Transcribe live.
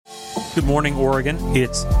Good morning, Oregon.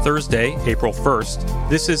 It's Thursday, April 1st.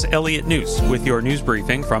 This is Elliot News with your news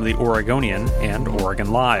briefing from the Oregonian and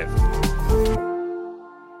Oregon Live.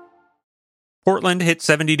 Portland hit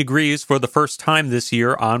 70 degrees for the first time this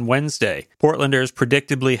year on Wednesday. Portlanders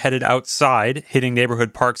predictably headed outside, hitting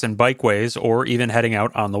neighborhood parks and bikeways, or even heading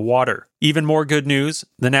out on the water. Even more good news,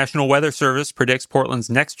 the National Weather Service predicts Portland's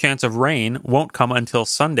next chance of rain won't come until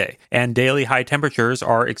Sunday, and daily high temperatures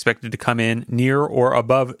are expected to come in near or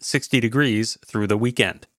above 60 degrees through the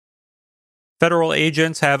weekend. Federal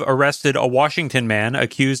agents have arrested a Washington man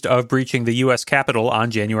accused of breaching the U.S. Capitol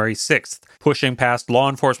on January 6th, pushing past law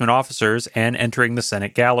enforcement officers and entering the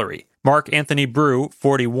Senate gallery. Mark Anthony Brew,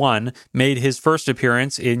 41, made his first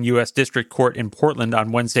appearance in U.S. District Court in Portland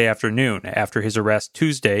on Wednesday afternoon after his arrest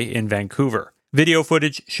Tuesday in Vancouver. Video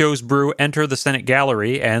footage shows Brew enter the Senate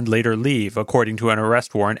gallery and later leave, according to an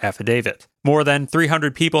arrest warrant affidavit. More than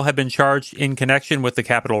 300 people have been charged in connection with the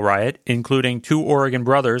Capitol riot, including 2 Oregon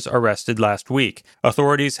brothers arrested last week.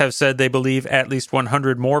 Authorities have said they believe at least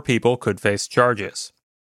 100 more people could face charges.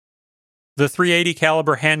 The .380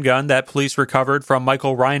 caliber handgun that police recovered from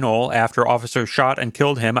Michael Reinoehl after officers shot and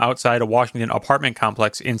killed him outside a Washington apartment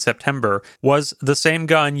complex in September was the same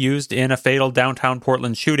gun used in a fatal downtown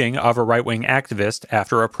Portland shooting of a right-wing activist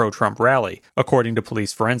after a pro-Trump rally, according to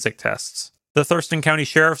police forensic tests. The Thurston County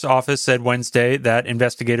Sheriff's Office said Wednesday that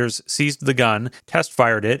investigators seized the gun,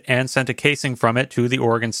 test-fired it, and sent a casing from it to the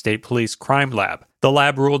Oregon State Police Crime Lab. The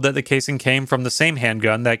lab ruled that the casing came from the same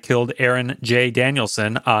handgun that killed Aaron J.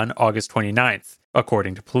 Danielson on August 29th,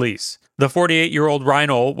 according to police. The 48-year-old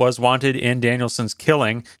Reinoehl was wanted in Danielson's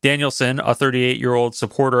killing. Danielson, a 38-year-old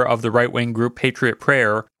supporter of the right-wing group Patriot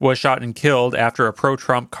Prayer, was shot and killed after a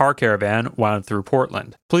pro-Trump car caravan wound through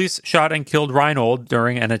Portland. Police shot and killed Reinoehl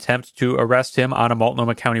during an attempt to arrest him on a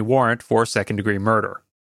Multnomah County warrant for second-degree murder.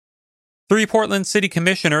 3 Portland City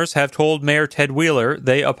Commissioners have told Mayor Ted Wheeler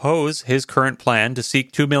they oppose his current plan to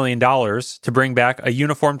seek $2 million to bring back a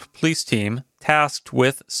uniformed police team tasked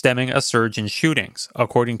with stemming a surge in shootings,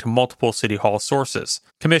 according to multiple City Hall sources.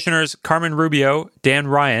 Commissioners Carmen Rubio, Dan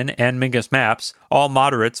Ryan, and Mingus Mapps, all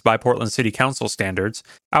moderates by Portland City Council standards,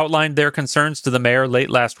 outlined their concerns to the mayor late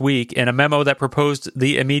last week in a memo that proposed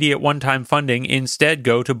the immediate one-time funding instead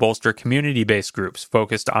go to bolster community-based groups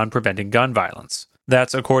focused on preventing gun violence.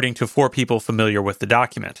 That's according to 4 people familiar with the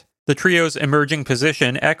document. The trio's emerging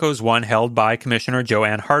position echoes one held by Commissioner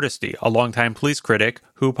Joanne Hardesty, a longtime police critic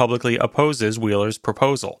who publicly opposes Wheeler's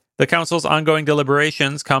proposal. The council's ongoing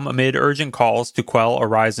deliberations come amid urgent calls to quell a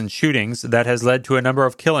rise in shootings that has led to a number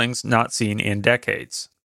of killings not seen in decades.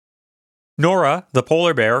 Nora, the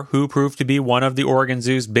polar bear, who proved to be one of the Oregon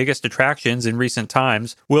Zoo's biggest attractions in recent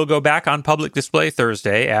times, will go back on public display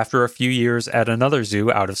Thursday after a few years at another zoo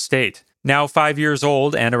out of state. Now 5 years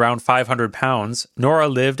old and around 500 pounds, Nora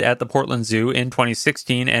lived at the Portland Zoo in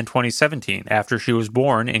 2016 and 2017 after she was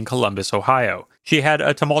born in Columbus, Ohio. She had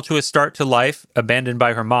a tumultuous start to life, abandoned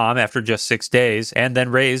by her mom after just 6 days, and then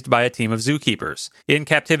raised by a team of zookeepers. In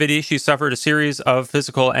captivity, she suffered a series of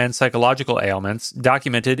physical and psychological ailments,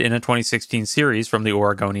 documented in a 2016 series from the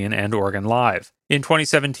Oregonian and Oregon Live. In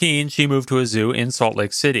 2017, she moved to a zoo in Salt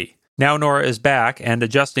Lake City. Now Nora is back and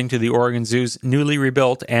adjusting to the Oregon Zoo's newly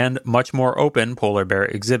rebuilt and much more open polar bear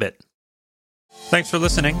exhibit. Thanks for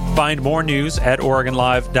listening. Find more news at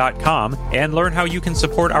OregonLive.com and learn how you can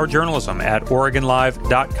support our journalism at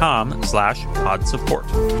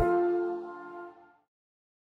OregonLive.com/podsupport.